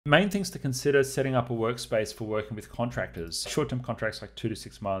Main things to consider setting up a workspace for working with contractors. Short-term contracts like 2 to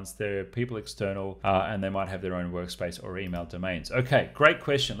 6 months, they're people external and they might have their own workspace or email domains. Okay, great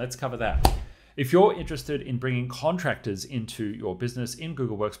question. Let's cover that. If you're interested in bringing contractors into your business in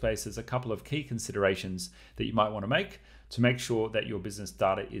Google Workspace, there's a couple of key considerations that you might want to make sure that your business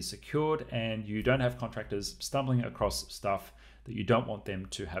data is secured and you don't have contractors stumbling across stuff that you don't want them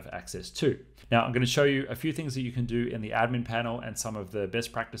to have access to. Now, I'm going to show you a few things that you can do in the admin panel and some of the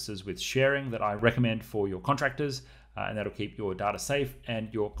best practices with sharing that I recommend for your contractors, and that'll keep your data safe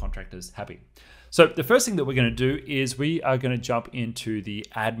and your contractors happy. So the first thing that we're going to do is we are going to jump into the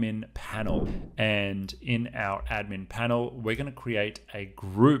admin panel, and in our admin panel, we're going to create a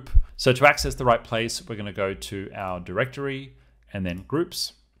group. So to access the right place, we're going to go to our directory and then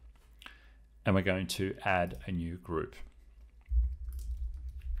groups, and we're going to add a new group.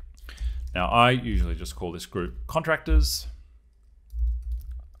 Now, I usually just call this group Contractors.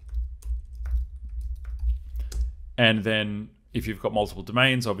 And then if you've got multiple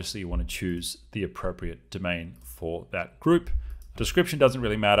domains, obviously you want to choose the appropriate domain for that group. Description doesn't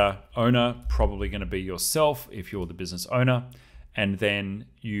really matter. Owner, probably going to be yourself if you're the business owner. And then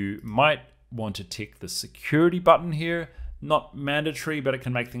you might want to tick the security button here. Not mandatory, but it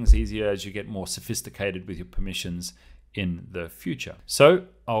can make things easier as you get more sophisticated with your permissions in the future. So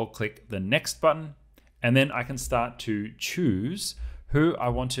I'll click the next button, and then I can start to choose who I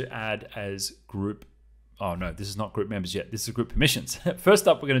want to add as group. Oh no, this is not group members yet. This is group permissions. First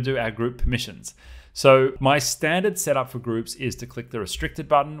up, we're going to do our group permissions. So my standard setup for groups is to click the restricted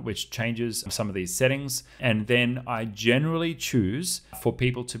button, which changes some of these settings. And then I generally choose for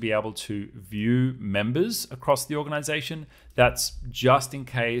people to be able to view members across the organization. That's just in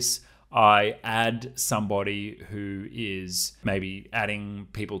case I add somebody who is maybe adding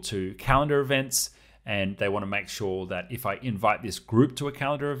people to calendar events, and they want to make sure that if I invite this group to a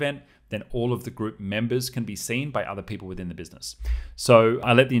calendar event, then all of the group members can be seen by other people within the business. So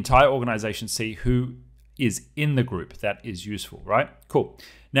I let the entire organization see who is in the group. That is useful, right? Cool.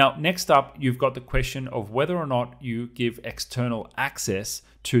 Now, next up, you've got the question of whether or not you give external access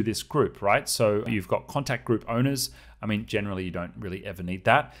to this group, right? So you've got contact group owners. I mean, generally you don't really ever need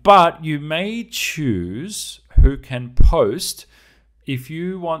that, but you may choose who can post. If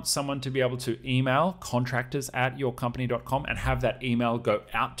you want someone to be able to email contractors@yourcompany.com and have that email go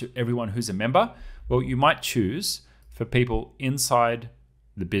out to everyone who's a member, well, you might choose for people inside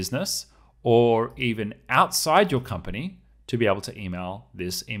the business or even outside your company to be able to email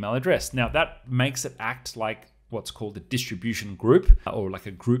this email address. Now, that makes it act like what's called a distribution group or like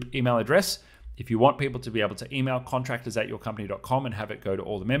a group email address. If you want people to be able to email contractors@yourcompany.com and have it go to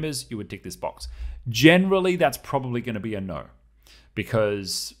all the members, you would tick this box. Generally, that's probably going to be a no,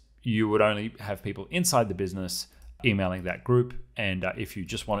 because you would only have people inside the business emailing that group. And if you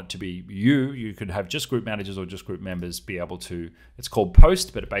just want it to be you could have just group managers or just group members be able to, it's called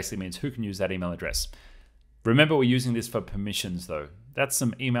post, but it basically means who can use that email address. Remember, we're using this for permissions though. That's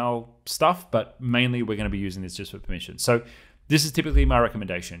some email stuff, but mainly we're going to be using this just for permissions. So this is typically my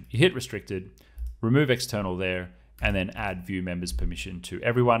recommendation. You hit restricted, remove external there, and then add view members permission to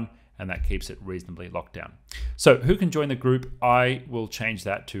everyone, and that keeps it reasonably locked down. So who can join the group? I will change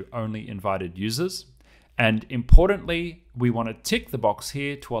that to only invited users. And importantly, we want to tick the box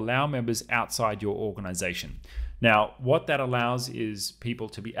here to allow members outside your organization. Now, what that allows is people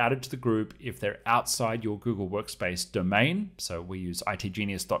to be added to the group if they're outside your Google Workspace domain. So we use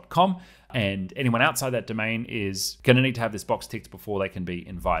itgenius.com, and anyone outside that domain is going to need to have this box ticked before they can be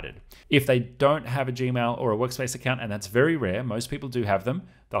invited. If they don't have a Gmail or a Workspace account, and that's very rare, most people do have them,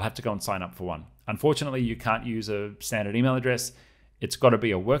 they'll have to go and sign up for one. Unfortunately, you can't use a standard email address. It's got to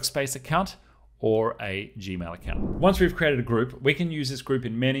be a Workspace account or a Gmail account. Once we've created a group, we can use this group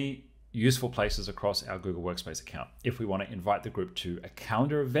in many useful places across our Google Workspace account. If we want to invite the group to a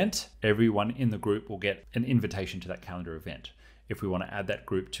calendar event, everyone in the group will get an invitation to that calendar event. If we want to add that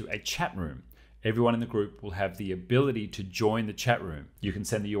group to a chat room, everyone in the group will have the ability to join the chat room. You can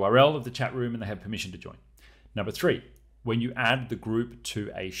send the URL of the chat room and they have permission to join. Number 3, when you add the group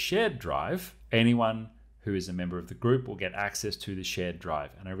to a shared drive, anyone who is a member of the group will get access to the shared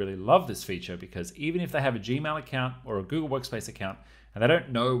drive. And I really love this feature because even if they have a Gmail account or a Google Workspace account and they don't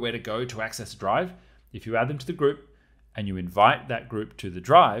know where to go to access a drive, if you add them to the group and you invite that group to the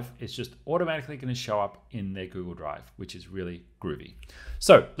drive, it's just automatically going to show up in their Google Drive, which is really groovy.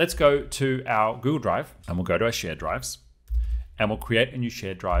 So let's go to our Google Drive and we'll go to our shared drives and we'll create a new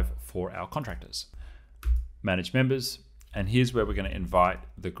shared drive for our contractors. Manage members, and here's where we're going to invite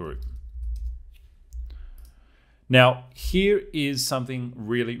the group. Now, here is something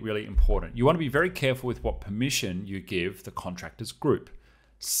really, really important. You want to be very careful with what permission you give the contractors group.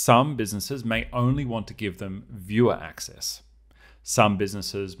 Some businesses may only want to give them viewer access. Some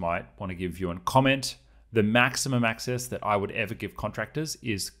businesses might want to give view and comment. The maximum access that I would ever give contractors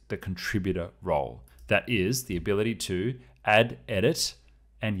is the contributor role. That is the ability to add, edit,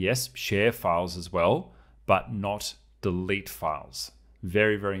 and yes, share files as well, but not delete files.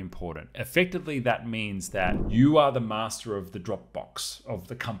 Very, very important. Effectively, that means that you are the master of the Dropbox of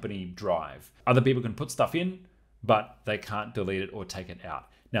the company drive. Other people can put stuff in, but they can't delete it or take it out.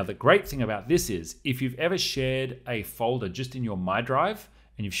 Now, the great thing about this is if you've ever shared a folder just in your My Drive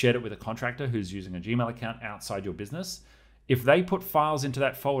and you've shared it with a contractor who's using a Gmail account outside your business, if they put files into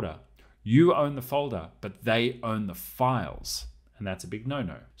that folder, you own the folder, but they own the files. And that's a big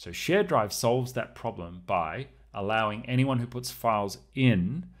no-no. So Shared Drive solves that problem by allowing anyone who puts files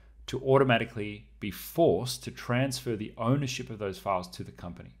in to automatically be forced to transfer the ownership of those files to the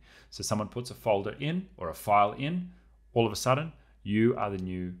company. So someone puts a folder in or a file in, all of a sudden, you are the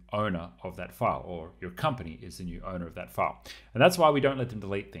new owner of that file, or your company is the new owner of that file. And that's why we don't let them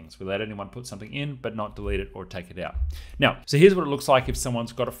delete things. We let anyone put something in, but not delete it or take it out. Now, so here's what it looks like if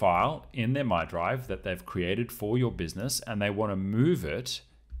someone's got a file in their My Drive that they've created for your business and they want to move it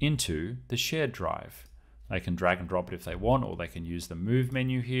into the Shared Drive. They can drag and drop it if they want, or they can use the Move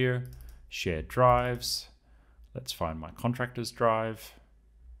menu here, Shared Drives. Let's find my Contractors drive.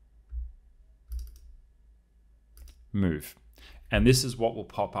 Move. And this is what will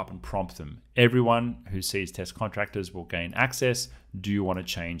pop up and prompt them. Everyone who sees Test Contractors will gain access. Do you want to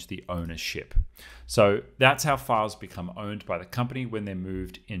change the ownership? So that's how files become owned by the company when they're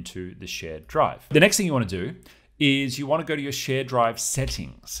moved into the Shared Drive. The next thing you want to do is you want to go to your Shared Drive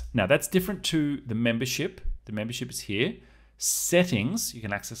settings. Now that's different to the membership. The membership is here. Settings, you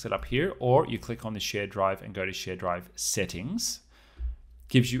can access it up here, or you click on the Shared Drive and go to Shared Drive settings.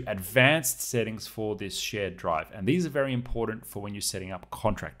 Gives you advanced settings for this Shared Drive. And these are very important for when you're setting up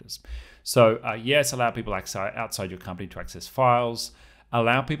contractors. So yes, allow people outside your company to access files.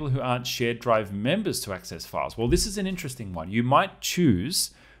 Allow people who aren't Shared Drive members to access files. Well, this is an interesting one. You might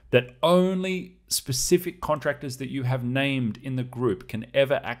choose that only specific contractors that you have named in the group can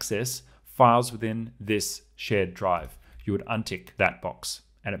ever access files within this Shared Drive. You would untick that box.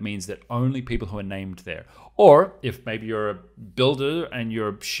 And it means that only people who are named there. Or if maybe you're a builder and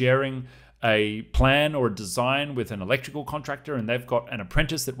you're sharing a plan or a design with an electrical contractor and they've got an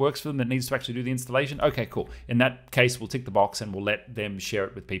apprentice that works for them that needs to actually do the installation, okay, cool. In that case, we'll tick the box and we'll let them share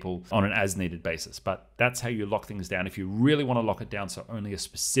it with people on an as-needed basis. But that's how you lock things down if you really want to lock it down so only a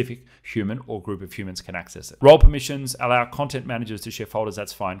specific human or group of humans can access it. Role permissions, allow content managers to share folders,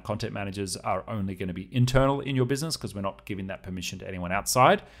 that's fine. Content managers are only going to be internal in your business because we're not giving that permission to anyone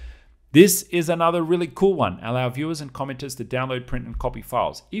outside. This is another really cool one. Allow viewers and commenters to download, print, and copy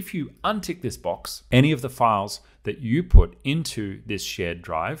files. If you untick this box, any of the files that you put into this Shared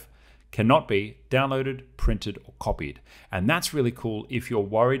Drive cannot be downloaded, printed, or copied. And that's really cool if you're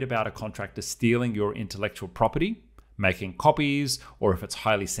worried about a contractor stealing your intellectual property, making copies, or if it's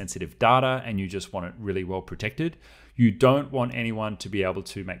highly sensitive data and you just want it really well protected. You don't want anyone to be able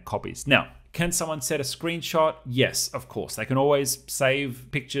to make copies. Now, can someone set a screenshot? Yes, of course. They can always save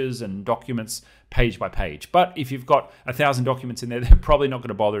pictures and documents page by page. But if you've got 1,000 documents in there, they're probably not going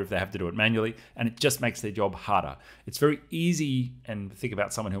to bother if they have to do it manually, and it just makes their job harder. It's very easy, and think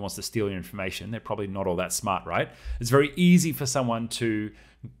about someone who wants to steal your information. They're probably not all that smart, right? It's very easy for someone to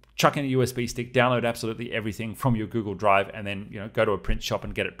chuck in a USB stick, download absolutely everything from your Google Drive, and then go to a print shop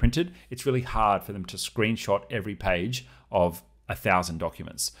and get it printed. It's really hard for them to screenshot every page of 1,000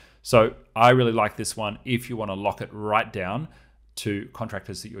 documents. So I really like this one if you want to lock it right down to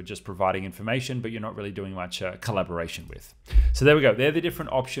contractors that you're just providing information, but you're not really doing much collaboration with. So there we go. They're the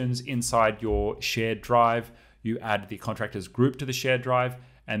different options inside your Shared Drive. You add the contractors group to the Shared Drive,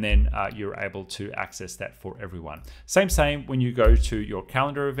 and then you're able to access that for everyone. Same when you go to your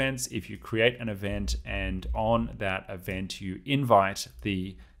calendar events. If you create an event and on that event you invite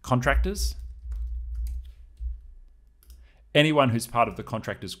the contractors, anyone who's part of the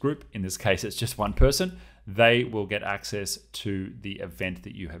contractors group, in this case it's just one person, they will get access to the event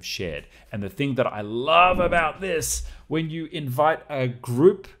that you have shared. And the thing that I love about this, when you invite a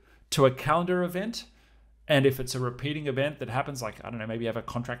group to a calendar event, and if it's a repeating event that happens, like, I don't know, maybe you have a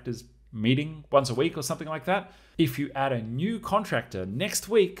contractors meeting once a week or something like that, if you add a new contractor next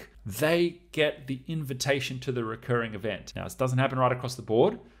week, they get the invitation to the recurring event. Now, this doesn't happen right across the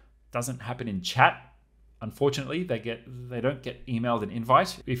board, doesn't happen in chat. Unfortunately, they don't get emailed an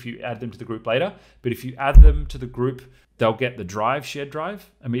invite if you add them to the group later. But if you add them to the group, they'll get the Drive, Shared Drive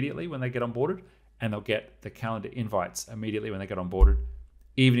immediately when they get onboarded, and they'll get the calendar invites immediately when they get onboarded,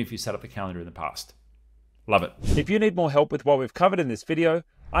 even if you set up the calendar in the past. Love it. If you need more help with what we've covered in this video,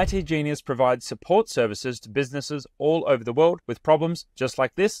 itGenius provides support services to businesses all over the world with problems just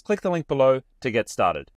like this. Click the link below to get started.